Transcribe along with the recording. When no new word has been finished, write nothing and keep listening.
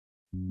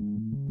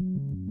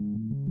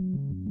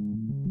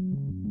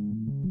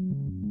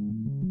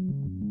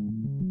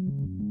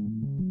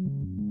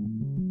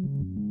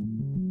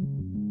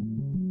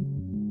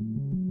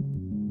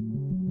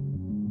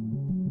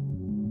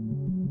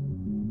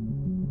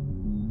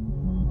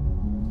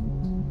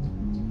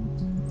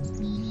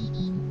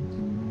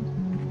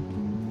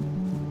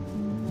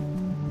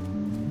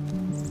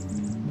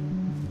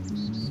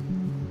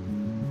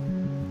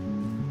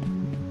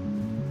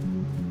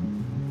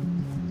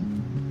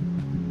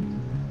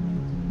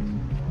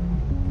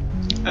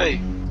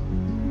Hey.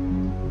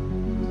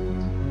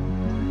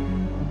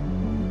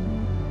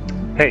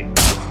 Hey.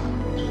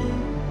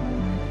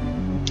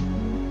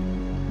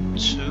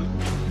 Shoot.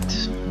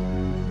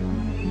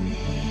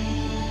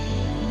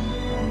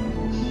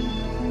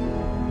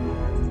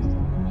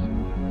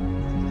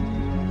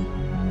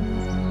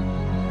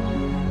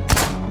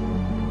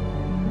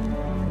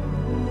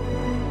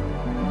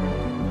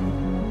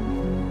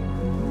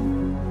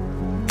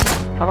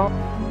 Hello.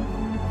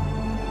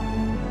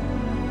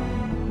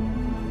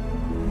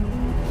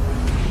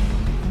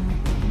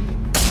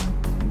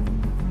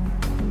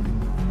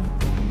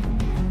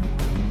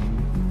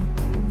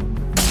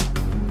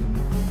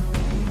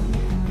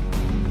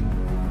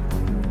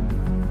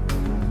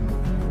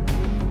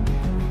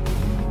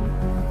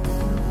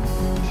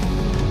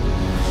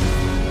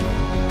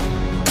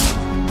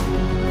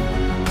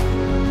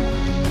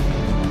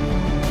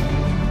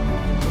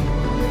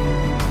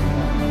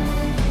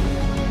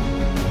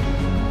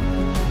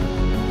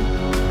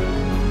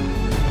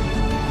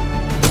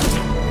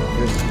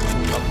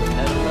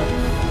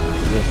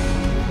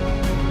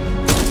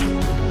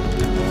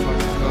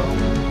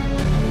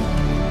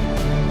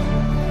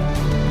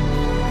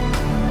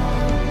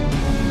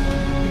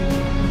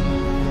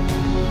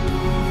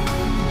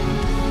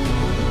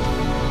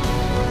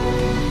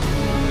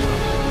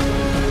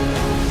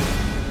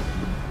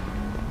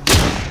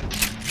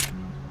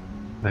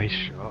 Nice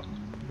shot.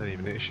 Didn't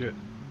even hit shit.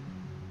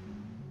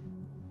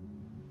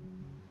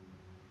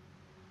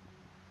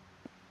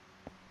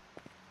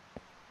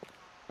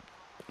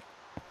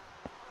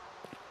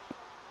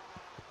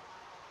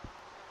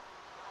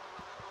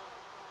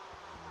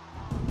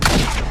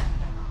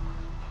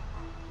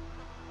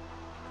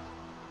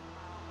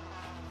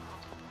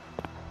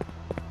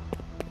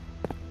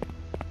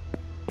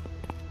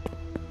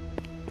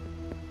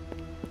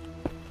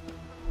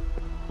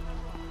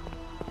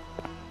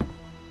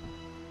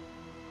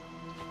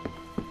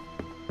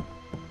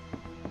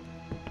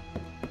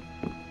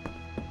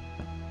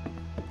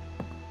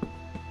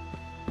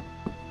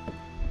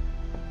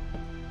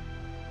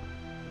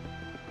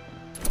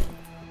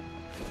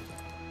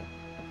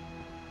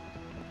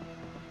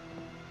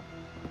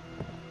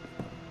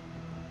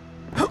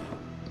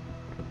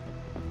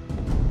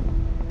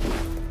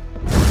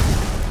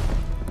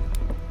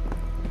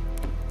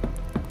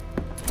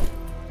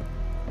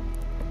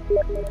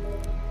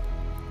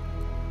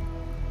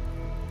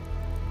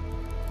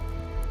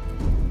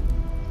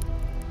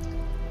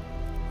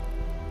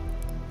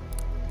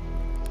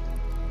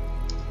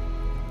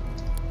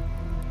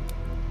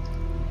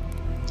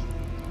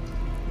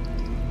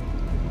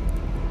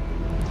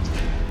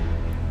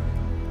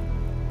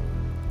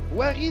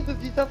 Where is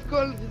this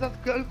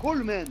skull,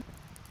 man?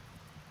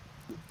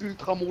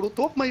 Ultra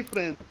Molotov, my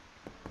friend.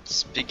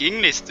 Speak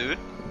English, dude.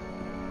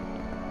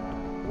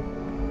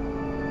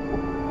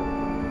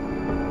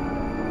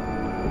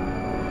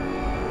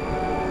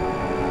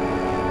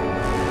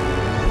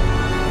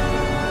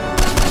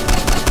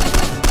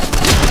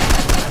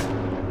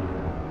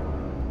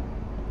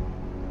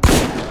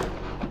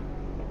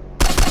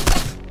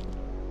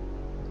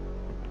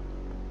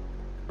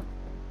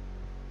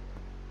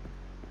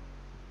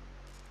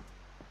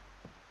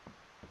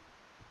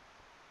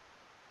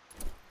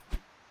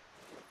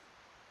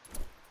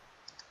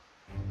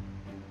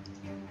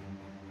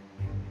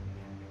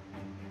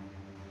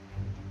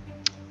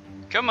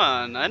 Come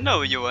on, I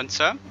know you want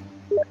some.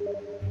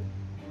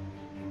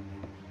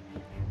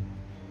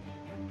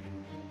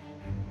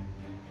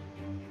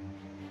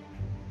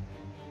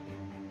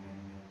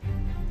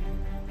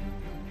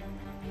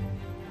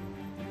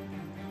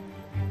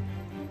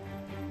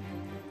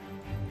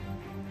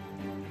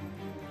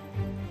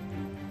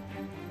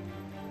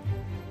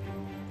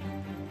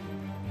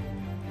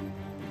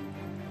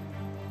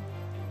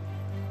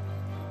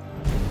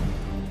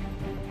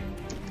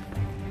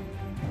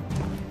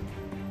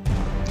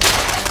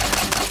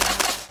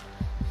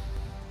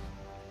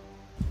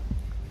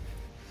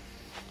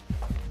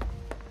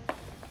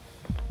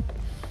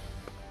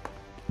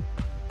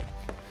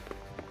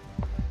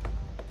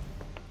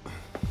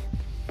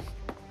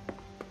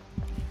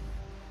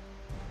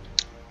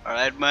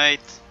 Alright,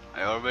 mate.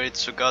 I already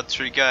took out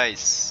 3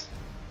 guys.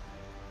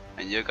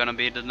 And you're gonna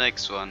be the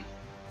next one.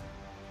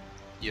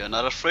 You're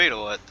not afraid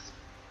or what?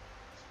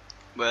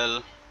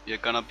 Well, you're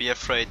gonna be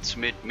afraid to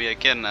meet me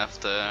again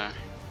after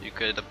you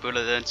get a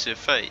bullet into your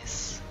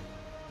face.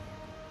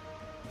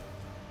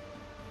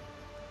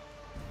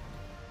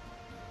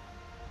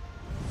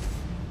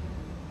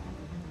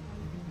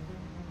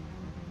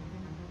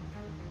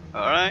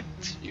 Alright.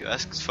 mate. You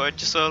asked for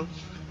it yourself.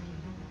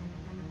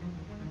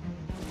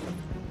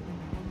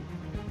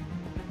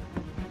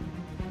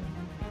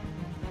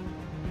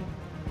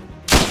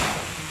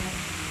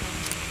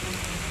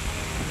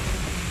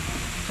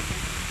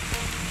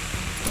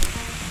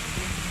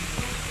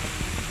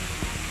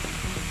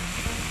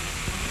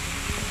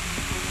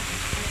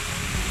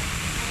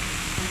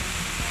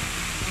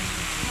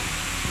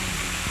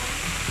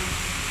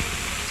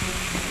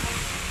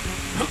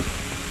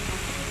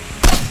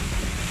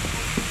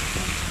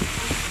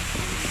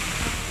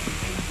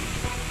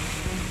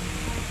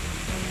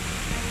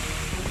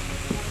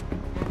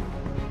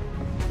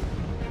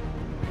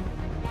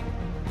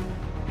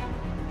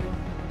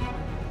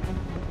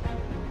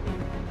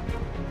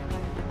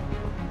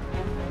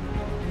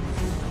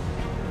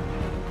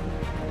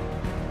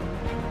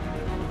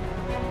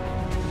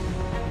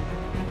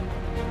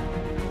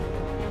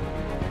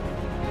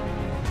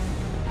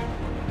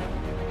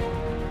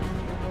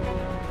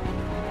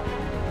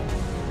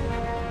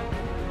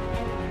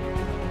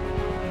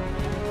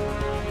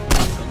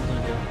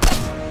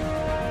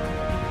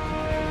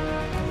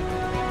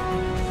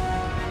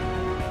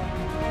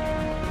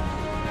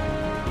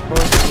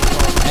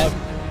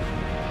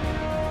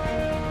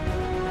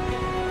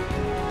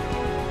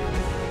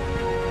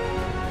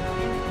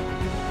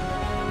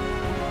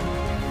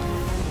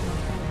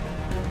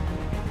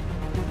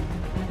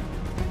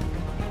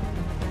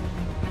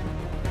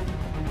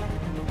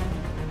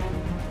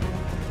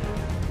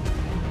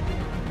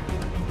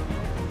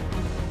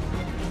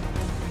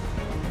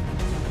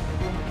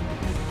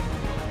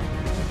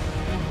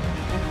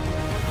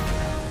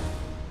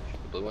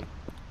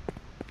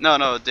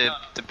 No,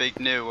 the big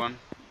new one.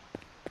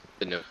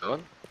 The new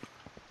one?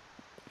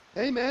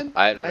 Hey man,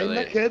 I'm I'm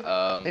naked.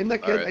 I'm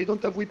naked. alright. I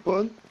don't have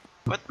weapon.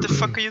 What the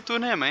fuck are you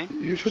doing here, man?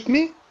 You shoot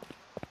me?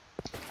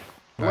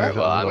 Alright,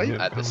 Well, I'm Why?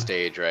 at the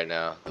stage right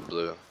now, the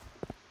blue.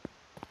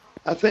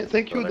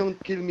 Thank you. Brother.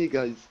 Don't kill me,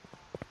 guys.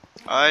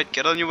 Alright,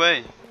 get on your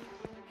way.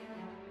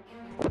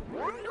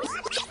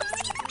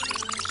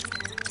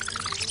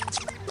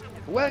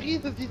 Where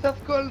is this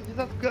skull?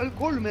 This skull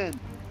cool, man.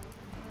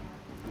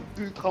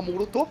 Ultra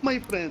molotov, my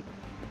friend.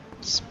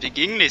 Speak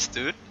English,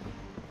 dude.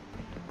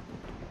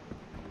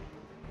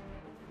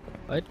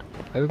 Right,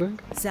 where are we going?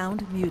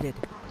 Sound muted.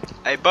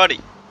 Hey, buddy.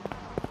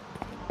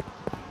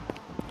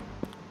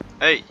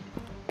 Hey.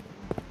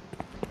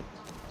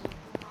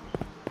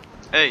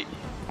 Hey.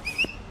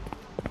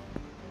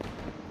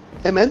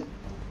 Hey man,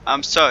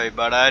 I'm sorry,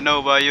 but I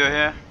know why you're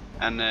here,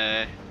 and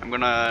I'm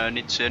gonna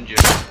need to end you.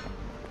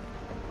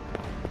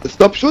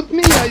 stop shoot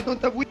me. I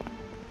don't have weapon.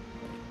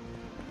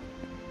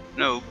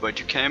 No, but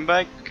you came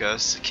back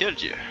because I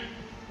killed you.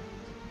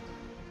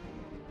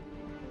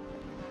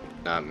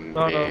 Not me.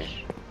 Not us.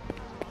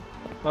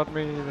 Not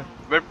me either.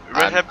 Red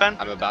I'm headband?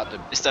 about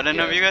to. Is that any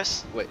of yeah. you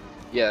guys? Wait,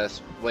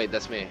 yes. Wait,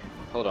 that's me.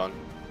 Hold on.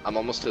 I'm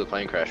almost to the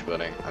plane crash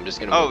building. I'm just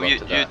gonna Oh, move you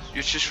up to that.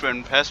 you just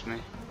ran past me.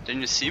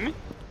 Didn't you see me?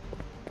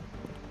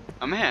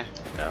 I'm here.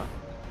 No.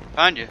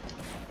 Behind you.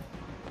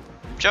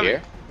 I'm jumping.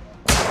 Here?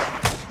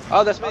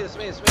 Oh, that's me. That's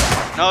me. That's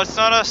me. No, it's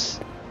not us.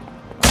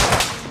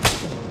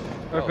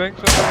 I think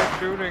somebody's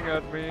shooting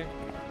at me.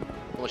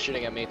 Someone's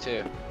shooting at me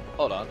too.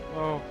 Hold on.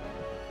 Oh.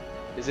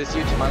 Is this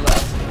you to my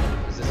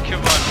left? Is this Kill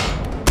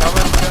one. Come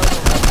and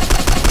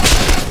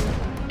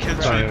Kill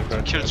Right, three.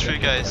 okay. Kill three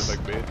guys.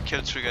 Like me.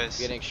 Kill three guys.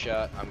 I'm getting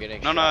shot? I'm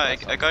getting No, shot. no, I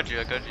That's all. got you.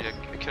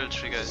 I killed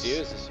three Is guys. this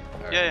you? Is this you?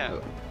 Alright, Yeah, yeah.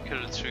 cool.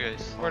 Killed three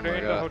guys. Were Oh they my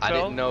in the God. I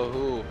hotel? didn't know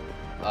who.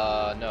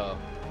 No.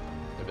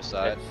 They're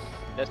beside.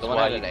 That's Someone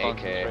why had you an AK.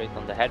 concentrate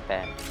on the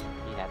headband.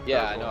 He had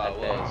Yeah, I purple know I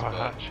headband. was,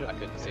 Ah, but shit. I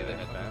couldn't see the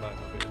headband.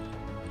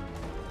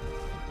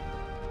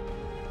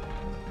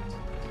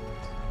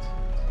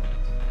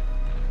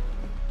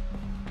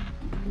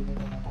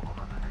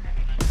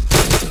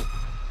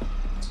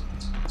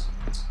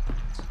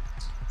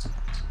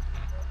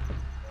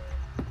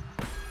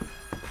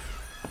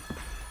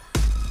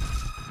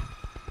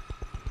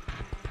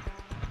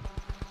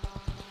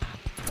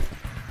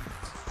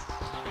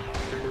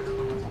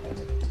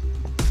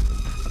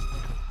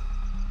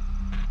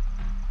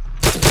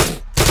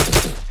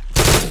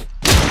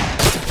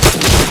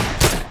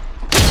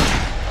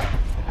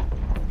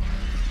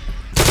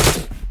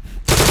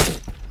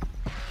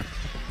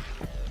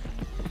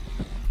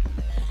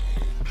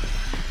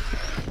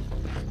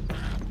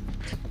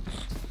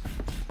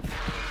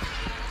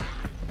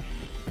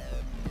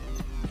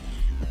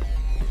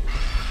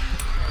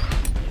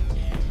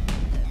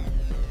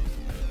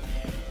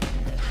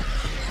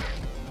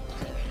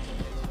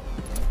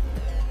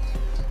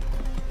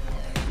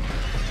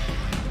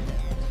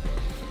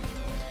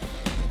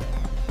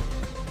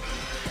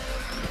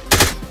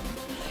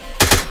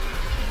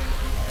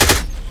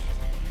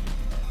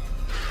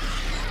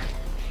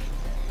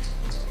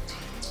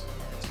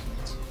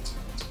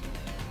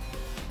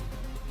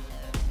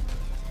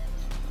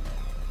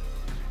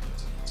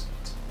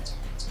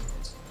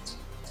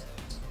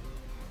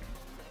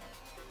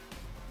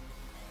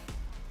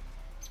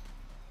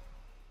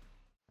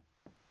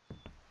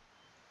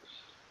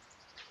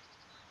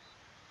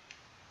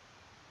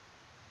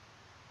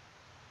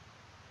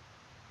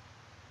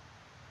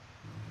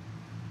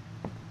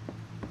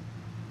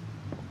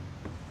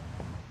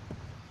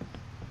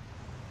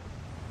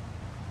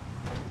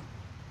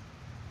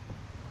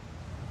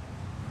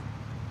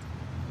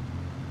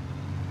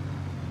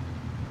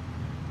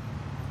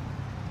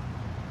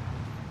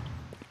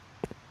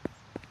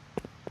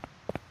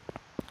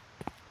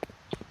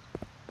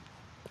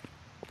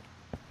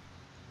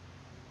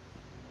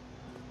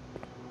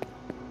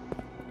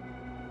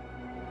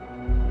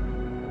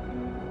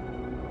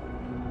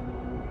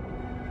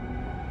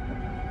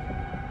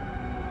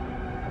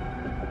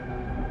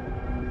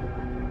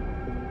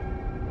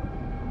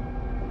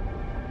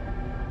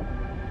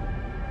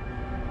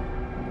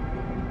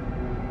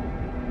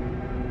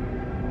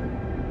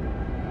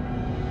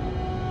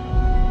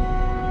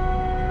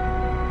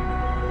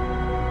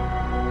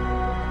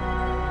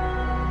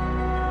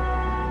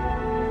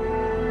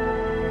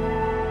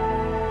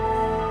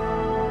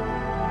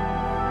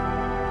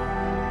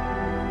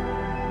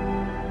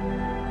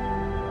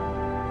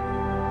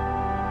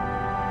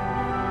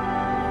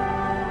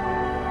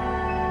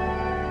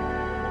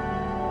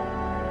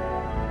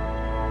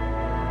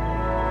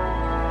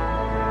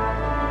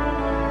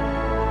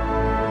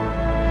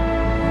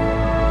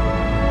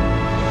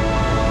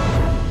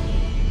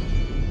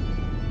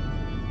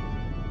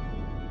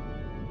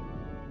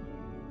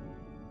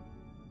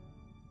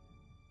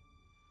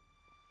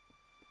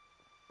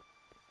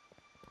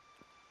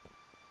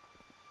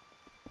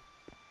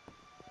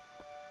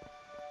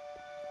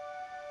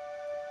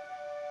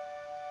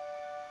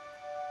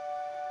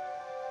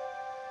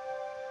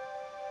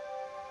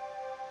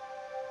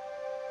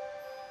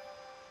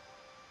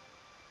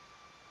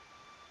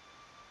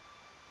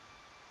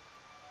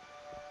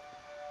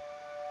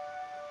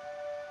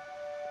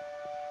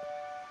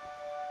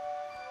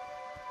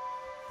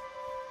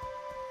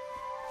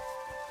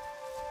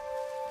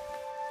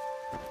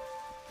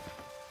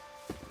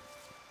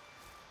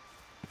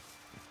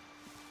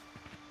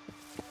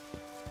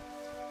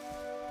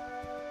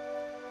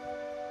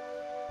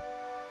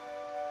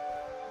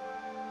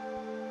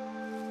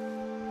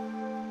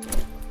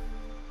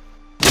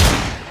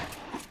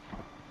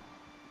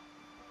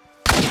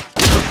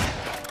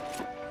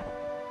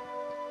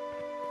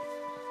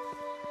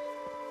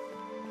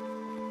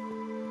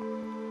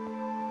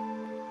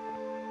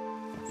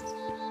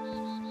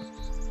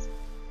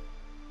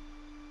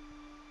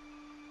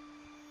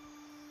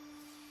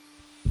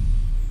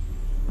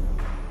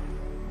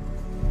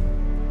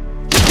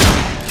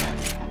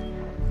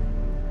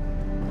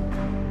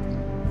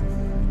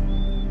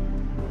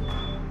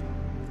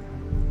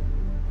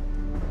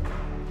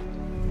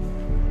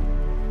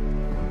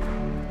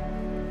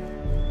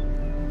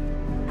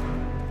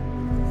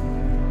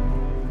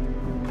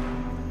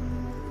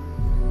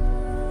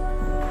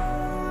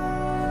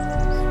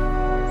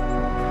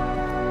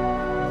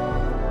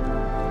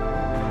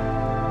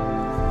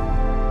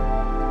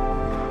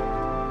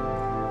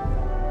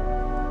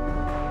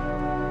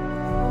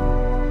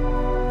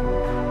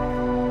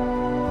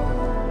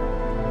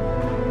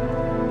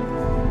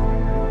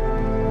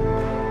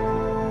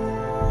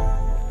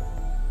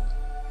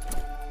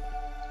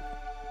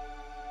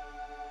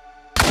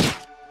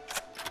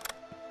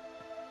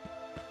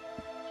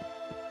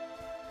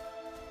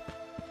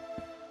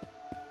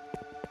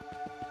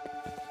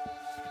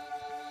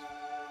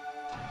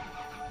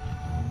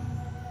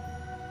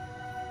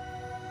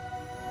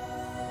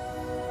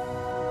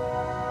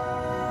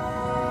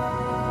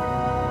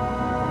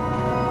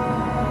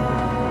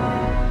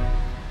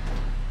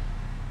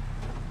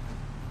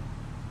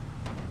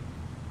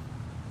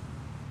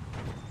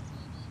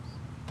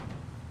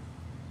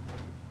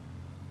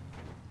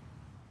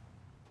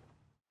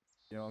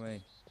 know what I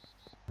mean?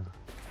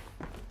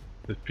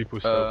 There's people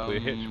still play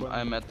H1.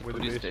 I'm at the where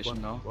police base station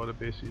one, now. Or the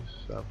bases.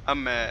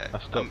 I'm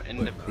stopped in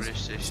the playing. police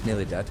It's station.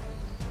 nearly dead.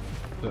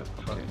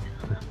 Okay.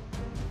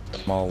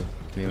 Small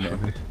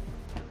community.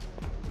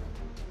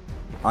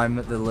 I'm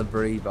at the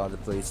library by the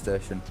police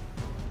station.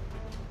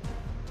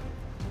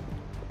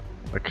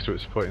 Like, so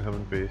it's point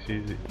having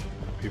bases,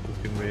 people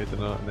can raid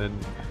and that, and then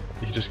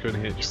you can just go in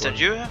H1. Is that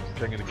you?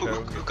 King of the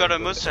Who got a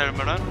motorcycle,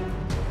 man?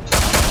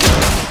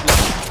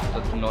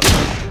 That's not.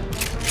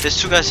 There's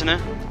 2 guys in there.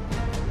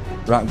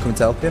 Right, I'm coming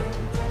to help you.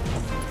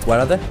 Where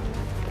are they?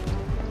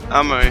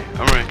 Armory.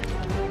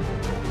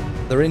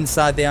 They're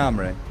inside the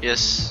armory.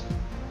 Yes.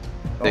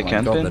 Oh They my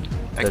camping? God,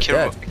 I they're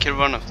killed dead.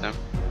 one of them.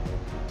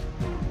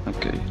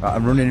 Okay. Right,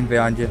 I'm running in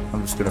behind you.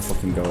 I'm just gonna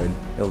fucking go in.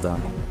 Hill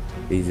down.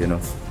 Easy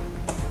enough.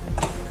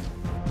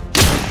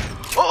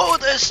 Oh,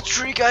 there's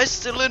 3 guys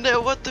still in there.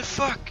 What the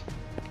fuck?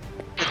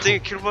 I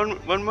think I killed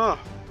one more.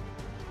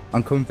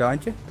 I'm coming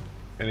behind you.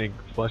 Any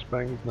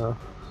flashbangs? No.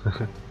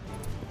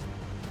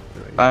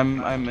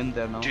 I'm in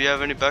there now. Do you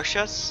have any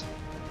buckshots?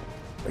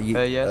 Are you,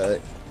 Yes.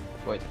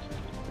 Wait,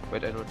 I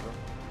don't know.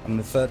 I'm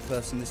the third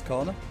person in this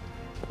corner.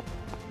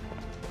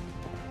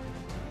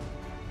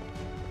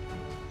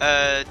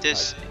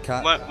 There's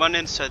Can't. one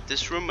inside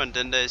this room, and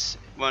then there's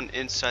one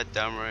inside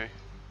the armory.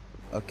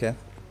 Okay.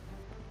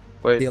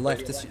 Wait. To your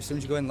left. As soon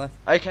as you go in left.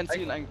 I can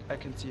see him. I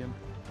can see him.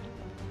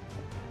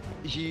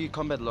 He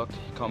combat locked.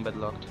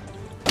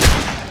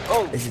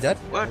 Oh! Is he dead?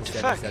 What He's the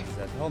dead, fuck? he's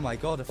dead. Oh my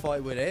God! I thought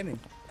he was aiming.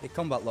 He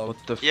combat log. What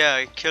the? Yeah,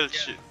 I killed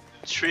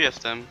 3 of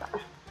them.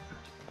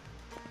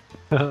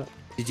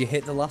 Did you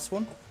hit the last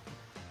one?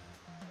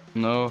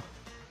 No.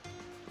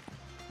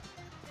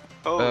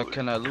 Oh,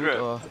 Can I loot crap.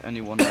 or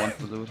anyone want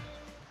to loot?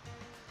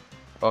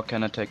 Or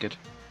can I take it?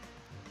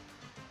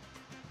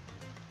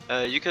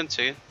 You can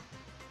take it.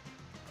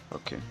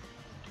 Okay.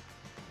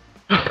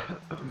 Are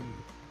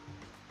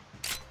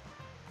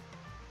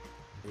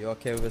you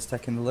okay with us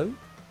taking the loot?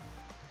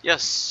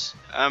 Yes,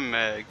 I'm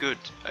good.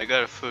 I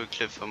got a full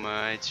clip for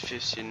my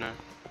 850 now.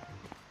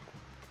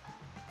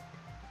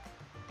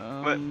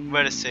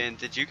 Wait a second,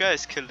 did you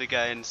guys kill the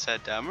guy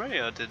inside the armory,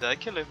 or did I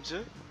kill him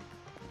too?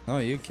 No,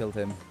 you killed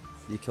him.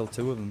 You killed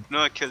 2 of them. No,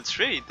 I killed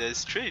 3.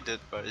 There's 3 dead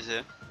bodies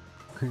here.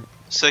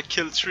 So I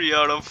killed 3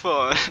 out of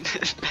 4.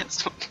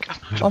 That's one guy.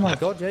 Oh my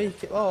God! Yeah.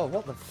 Oh,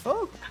 what the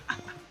fuck?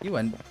 You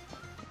went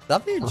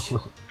savage.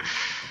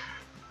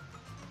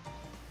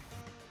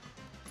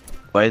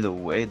 By the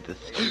way, this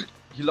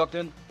he locked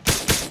in.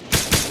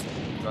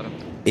 Got him.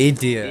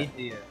 Idiot.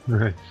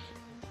 Nice.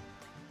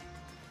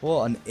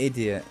 What an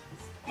idiot.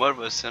 What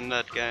was in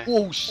that guy?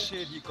 Oh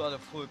shit! He got a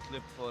full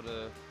clip for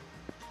the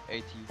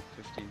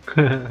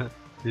 80-15.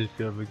 He's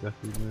got a big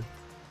athlete, man.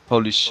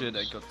 Holy shit!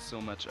 I got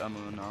so much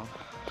ammo now.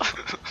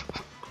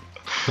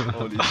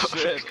 Holy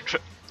shit!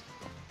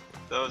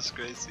 That was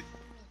crazy.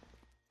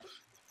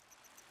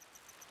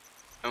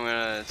 I'm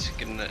gonna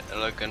take a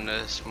look in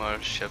the small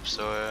shop,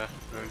 so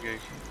real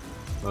quick.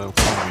 Well,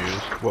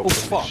 confused. What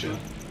was fuck. this shit?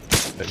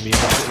 It means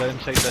that they're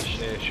inside this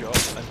shop.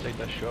 Inside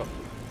this shop.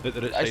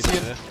 They're I outside see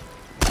it. him.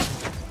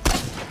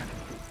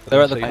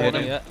 They're at the inside corner,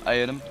 it. yeah. I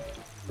hit him.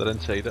 They're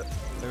inside it.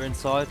 They're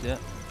inside, yeah.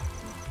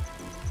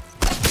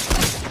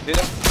 Hit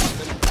him.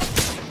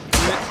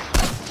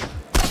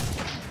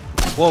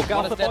 Whoa, get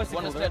One off is the dead. bicycle,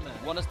 One is they're dead. in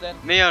there. One is dead.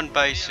 Me on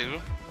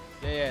bicycle.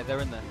 Yeah, they're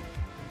in there.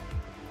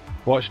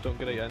 Watch, don't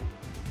get it in.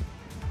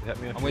 Hit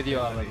me. I'm with you,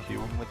 Alan. Alan.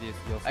 I'm with you,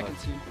 your I side. can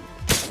see him.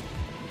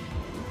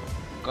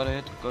 Got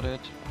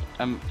it.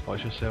 I'm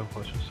Watch yourself,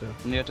 watch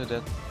yourself. near to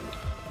death.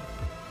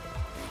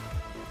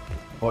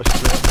 Watch the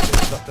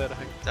right up there, I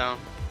think. Down.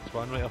 There's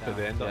one right up at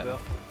the end Yeah. up there.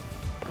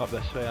 Up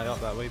this way, up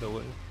that way, they're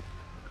looting.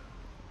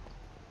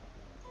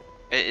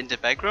 In the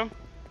back room?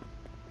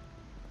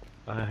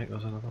 I think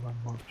there's another one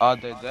more. Are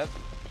they dead?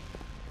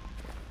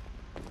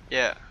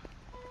 Yeah.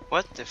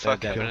 What the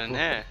fuck dead. happened in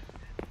here?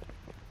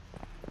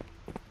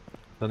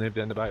 They're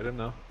nearly in the back room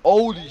now.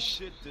 Holy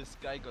shit! This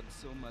guy got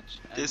so much.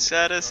 This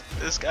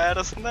guy had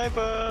a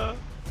sniper!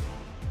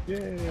 Yeah.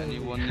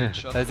 Anyone need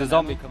shot? There's a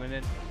zombie coming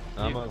in.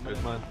 I'm all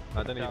good, man.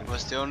 I didn't even.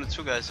 Was the only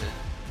 2 guys here?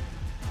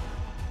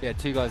 Yeah,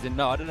 2 guys in.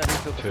 No, I don't know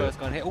who killed the Two. first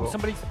guy in here. Oh, Oh.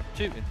 somebody's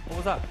shooting. What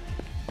was that?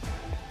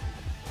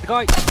 The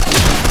guy!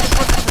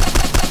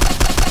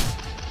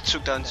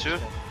 Took down 2.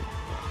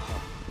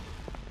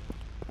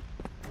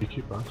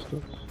 Cheeky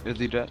bastards. Is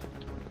he dead?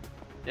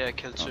 Yeah, I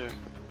killed 2.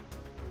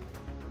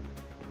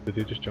 Did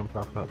he just jump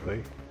off that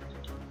bike?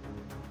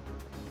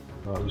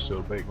 Oh, it was still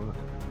a bike, wasn't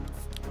it?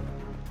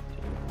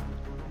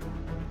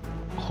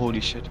 Holy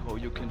shit! How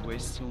you can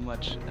waste so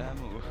much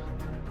ammo?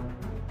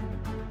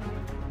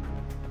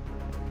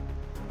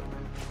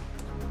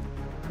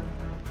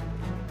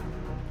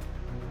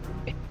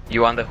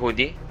 You want the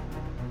hoodie?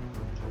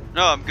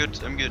 No, I'm good.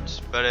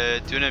 But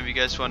do any of you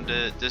guys want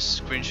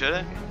this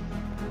screenshot?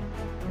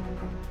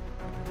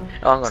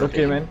 Oh, I'm gonna take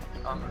it. man.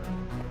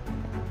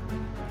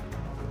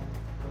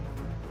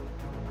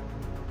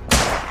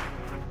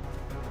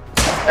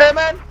 Hey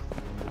man!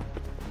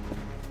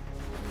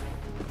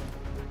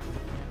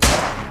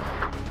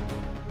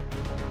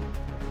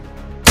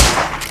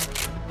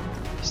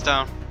 He's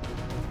down.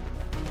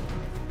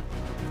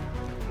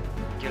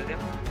 Killed him?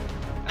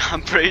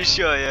 I'm pretty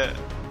sure, yeah.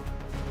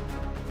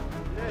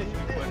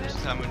 One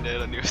salmon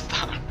dead and he was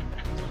down.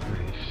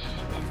 Nice.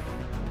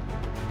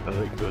 I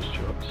like those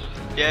shots.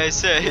 Yeah,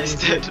 he's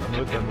dead. I've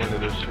not done one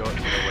of those shots in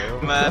a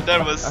while. Man,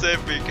 that was so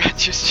big. I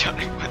just shot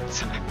him one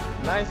time.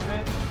 Nice,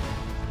 man.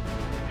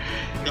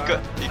 He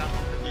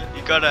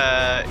got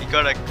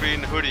a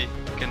green hoodie.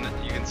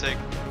 You can take.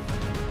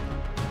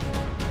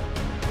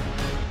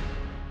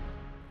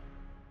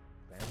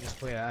 Just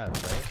clear out,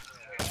 right?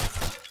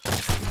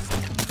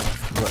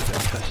 What the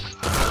piss?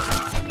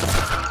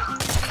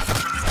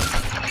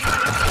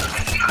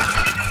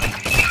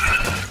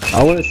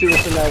 I want to see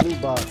what's in that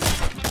loot box.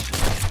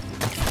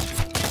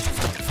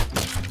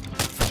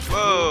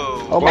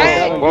 Whoa! Oh my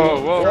god.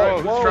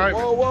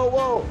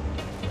 Whoa.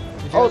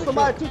 Oh,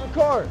 somebody took the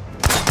car.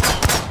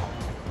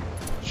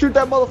 Shoot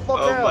that motherfucker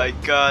Oh out. my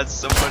god,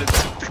 somebody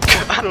took the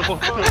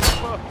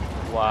car.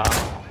 Wow.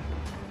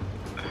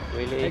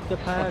 Really? Take the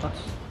pads.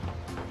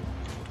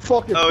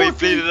 Fucking Oh, he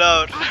pussy. bleeded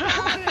out.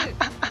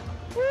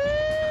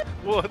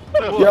 What the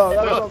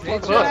Yo,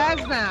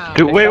 that's now.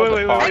 Dude, wait.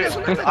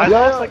 I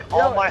lost like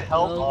all my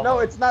health. No,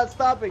 it's not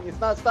stopping. It's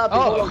not stopping.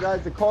 Oh. Hold on,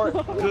 guys. The car.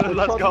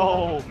 Let's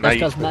go. That's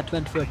because Matt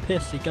went for a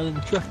piss. He got in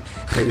the truck.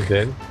 Hey,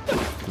 then.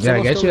 Yeah,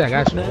 I got you.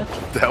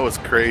 That was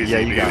crazy. Yeah,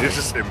 you got dude. it. It's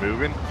just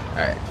moving.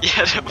 Alright.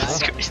 Yeah, that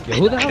was crazy.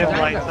 Who the hell Get is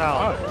lights that?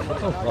 out.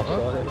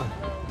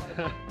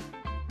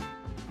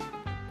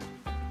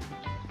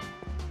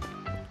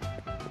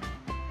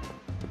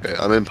 Okay,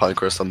 I'm in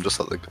Pinecrest. I'm just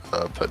at the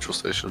petrol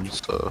station,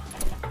 so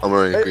I'm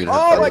wearing a green Oh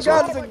headband my as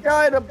well. god, there's a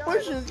guy in the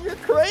bushes. You're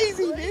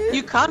crazy, dude.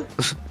 You can't.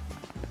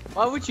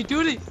 Why would you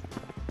do this?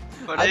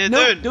 What are you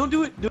no, doing? don't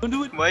do it. Don't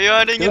do it. Why are you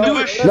hiding in the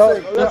bush?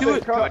 Don't do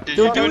it. What did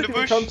you do in the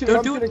bush? Come to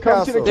Don't do the it.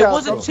 castle. There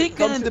was a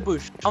chicken in the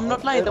bush. I'm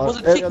not lying. There was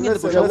a chicken in the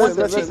bush. I want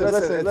the chicken.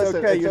 Listen, it's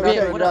okay. You're not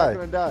Yeah,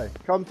 gonna die.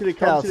 Come to the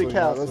castle.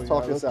 Let's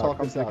talk this out.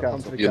 Come to the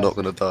castle. You're not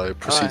gonna die.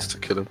 Proceeds to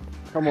kill him.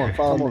 Come on,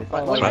 follow me.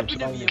 What happened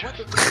to me? What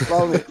the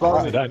Follow me.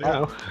 Follow me. I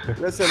know.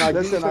 Listen, I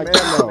need some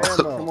ammo.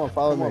 Come on,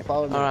 follow me.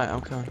 Follow me. Alright, I'm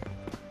coming.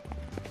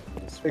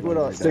 Stick with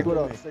us. Stick with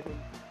us.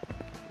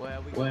 Where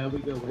are we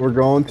going? We're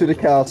going to the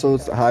castle.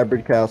 It's a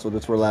hybrid castle.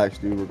 Just relax,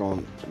 dude. We're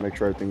going to make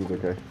sure everything's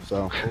okay.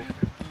 So, you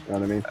know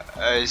what I mean?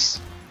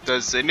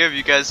 Does any of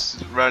you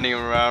guys running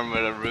around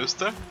with a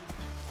rooster?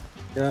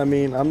 You know what I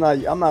mean? I'm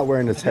not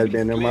wearing this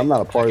headband anymore. I'm not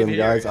a part of them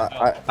guys.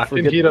 I I can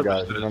forget hear the up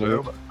guys. there You know as what I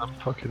well, mean? but I'm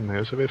fucking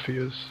nervous about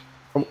Fyyasko.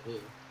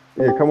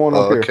 Yeah, come on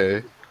Oh, up here.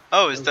 okay.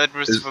 Oh, is that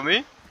rooster for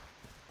me?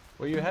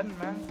 Where you heading,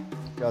 man?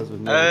 Guys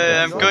with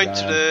I'm going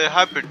to the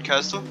hybrid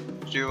castle.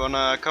 Do you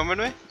wanna come with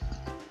me?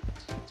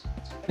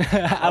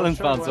 Alan's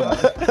found some.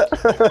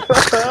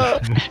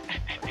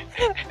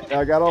 Yeah,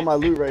 I got all my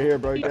loot right here,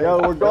 bro.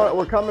 Yo,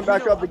 we're coming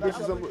back up to get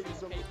you some.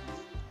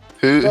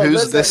 Who's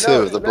listen, this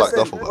here with the black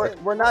duffel bag?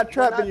 We're not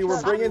trapping you.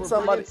 We're bringing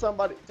somebody.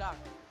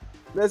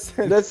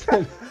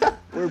 Listen.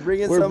 We're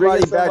bringing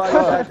somebody back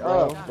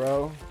up,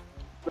 bro.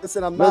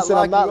 Listen, I'm not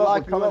locking you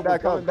up. We're coming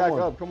back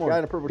up. Come on. Guy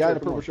in a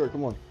purple shirt.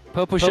 Come on.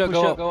 Purple shirt,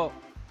 go up.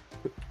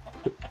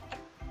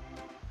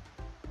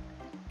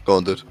 Go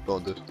on, dude.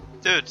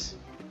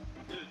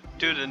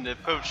 Dude in the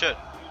purple shirt.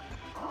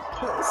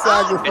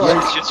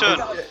 Sacrifice. It's your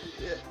turn.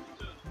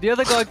 The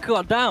other guy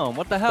got down.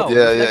 What the hell?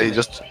 Yeah. He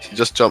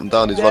just jumped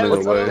down. He's running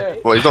away.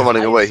 Well, he's not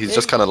running away. He's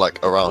just kind of like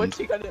around.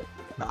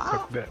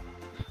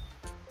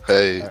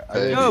 Hey.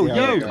 Yo,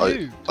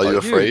 Are you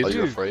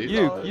afraid?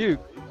 You.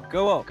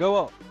 Go up.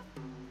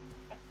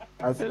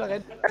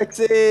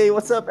 Exy,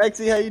 what's up,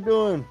 Exy? How you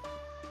doing?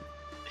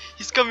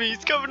 He's coming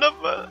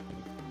up, man.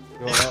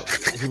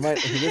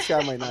 This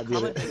guy might not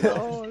do it.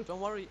 Don't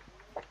worry.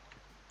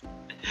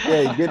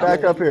 Hey, get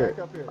back up here.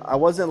 I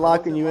wasn't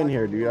locking you in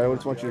here, dude. I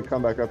just want you to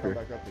come back up here.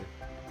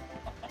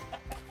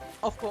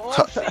 Of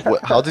course.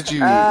 How did you?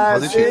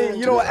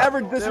 You don't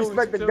ever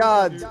disrespect the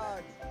gods.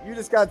 You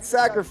just got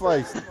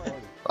sacrificed.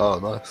 Oh,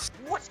 nice.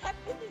 What's happening?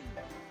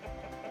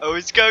 Oh,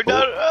 he's going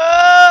down.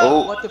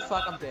 Oh. What the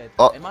fuck? I'm dead.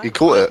 Oh, Am I? he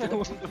caught it.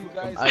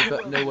 I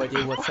got no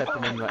idea what's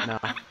happening right now.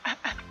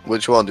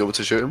 Which one? Do you want me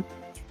to shoot him?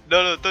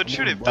 No, don't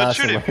shoot him. Don't Blast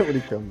shoot him him. when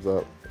he comes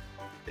up.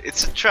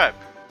 It's a trap.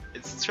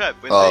 It's a trap.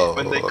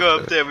 When they go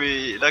up there,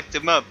 we lock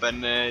them up,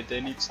 and they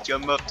need to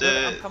jump up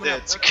there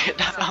to get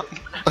out.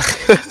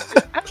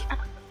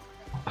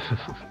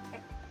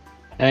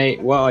 Hey,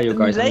 what are you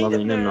guys? I'm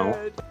logging in now.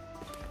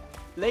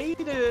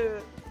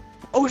 Later.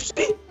 Oh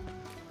shit.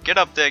 Get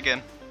up there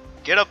again.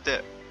 Get up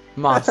there.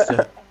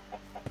 Master.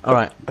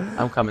 Alright,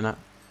 I'm coming up.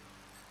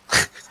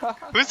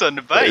 Who's on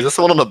the bike? Is this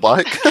the one on the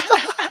bike?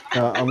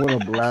 I'm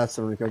gonna blast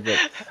him when he comes up.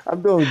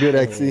 I'm doing good,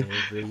 Exy.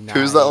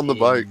 Who's that on the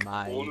bike?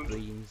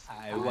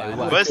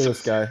 Where's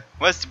This guy.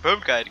 Where's the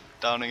purple guy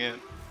down again?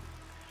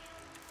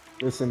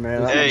 Listen,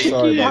 man. Hey, I'm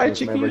sorry about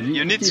this, man, but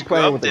you need keep to go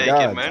playing up with the there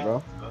again, gods, man.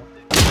 bro.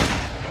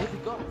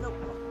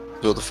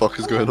 What the fuck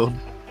is going on?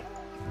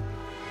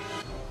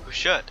 Who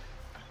shot?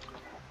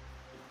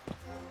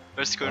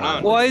 What's going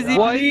on? Why is he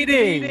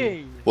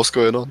bleeding? What's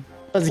going on?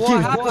 Because he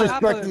keeps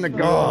disrespecting the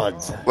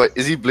gods. Wait,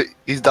 is he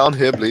he's down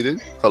here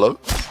bleeding? Hello?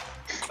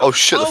 Oh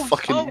shit, the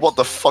fucking, what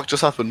the fuck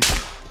just happened?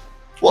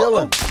 Kill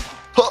him. What?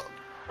 Huh?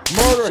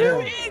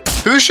 Murder him.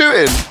 Who's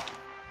shooting?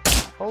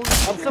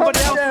 Somebody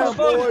else down, from the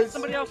boat. boys.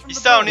 Somebody else from He's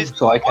the down. boat. He's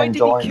So I Why can did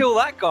join. he kill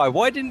that guy?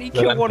 Why didn't he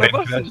kill one of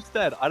us Crash.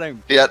 instead? I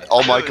don't. Yeah,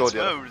 oh my It's god,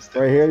 yeah. Murs.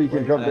 Right here, you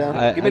can jump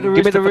down. Give me the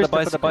rooster for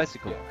the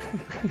bicycle.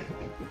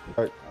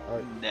 Alright.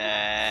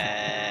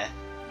 Nah.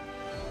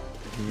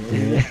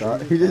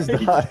 He just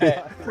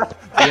died.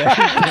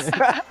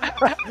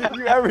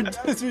 You ever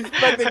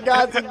disrespected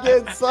gods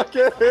again,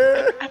 sucker?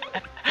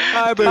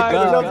 I'm a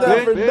Jump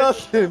down for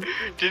nothing.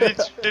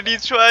 Did he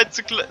try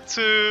to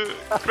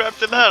grab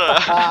the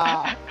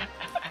ladder?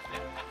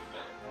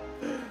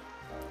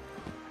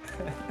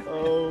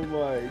 Oh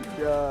my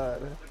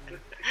god.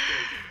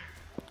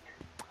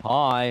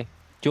 Hi.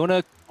 Do you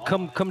wanna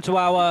come to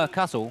our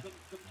castle?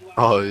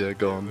 Oh yeah,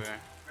 go on.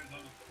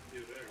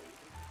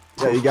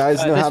 Yeah, you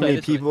guys know This how way, many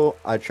this way. people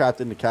I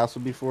trapped in the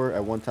castle before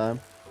at one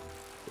time?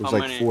 It was How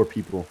like many? 4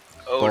 people.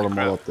 Holy Brought them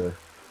all crap.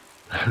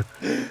 up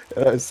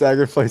there. I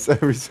sacrificed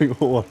every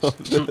single one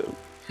of them.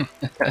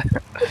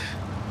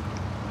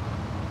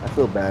 I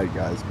feel bad,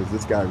 guys, because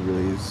this guy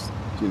really is,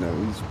 you know,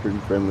 he's pretty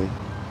friendly.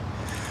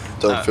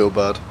 Don't feel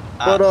bad.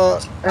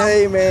 But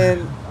hey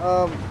man,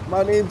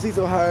 my name's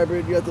Lethal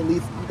Hybrid. You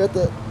got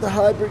the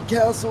Hybrid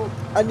Castle.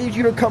 I need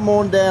you to come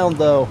on down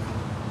though.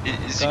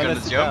 Is he gonna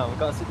jump? We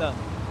gotta sit down.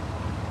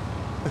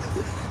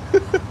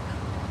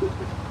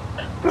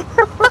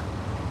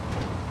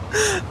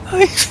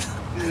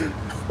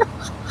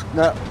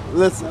 Now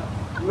listen.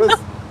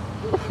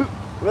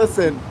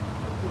 Listen.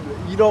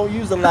 You don't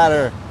use a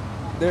ladder.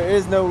 There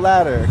is no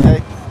ladder,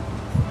 okay?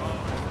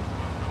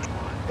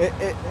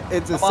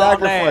 It's a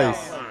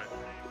sacrifice.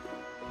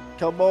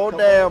 Come on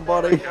down,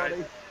 buddy.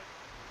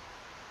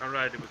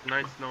 Alright, it was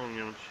nice knowing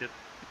you and shit.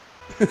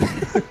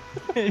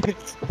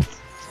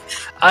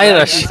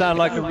 You sound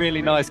like a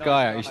really nice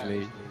guy,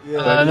 actually.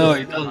 Yeah, I know,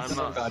 he does.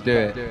 Gotta do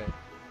it.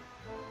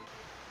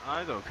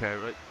 I don't care,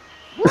 right?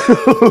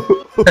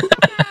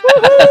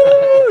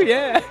 Woo,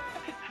 yeah.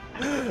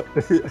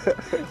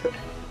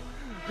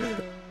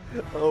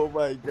 Oh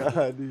my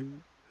god,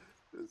 dude.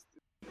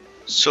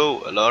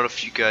 So, a lot of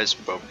you guys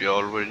probably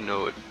already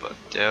know it, but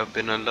there have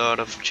been a lot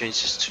of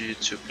changes to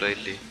YouTube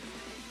lately.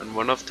 And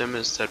one of them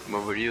is that my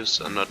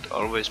videos are not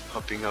always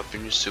popping up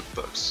in your soup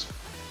box.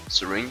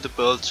 So ring the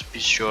bell to be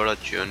sure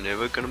that you are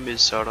never gonna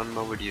miss out on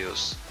my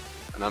videos.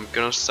 And I'm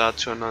gonna start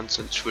to announce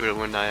on Twitter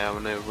when I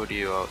have a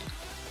video out.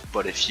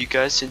 But if you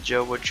guys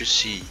enjoy what you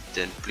see,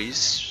 then please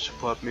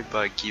support me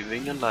by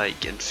giving a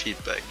like and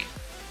feedback.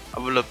 I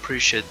will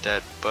appreciate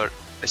that, but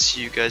I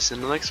see you guys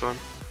in the next one.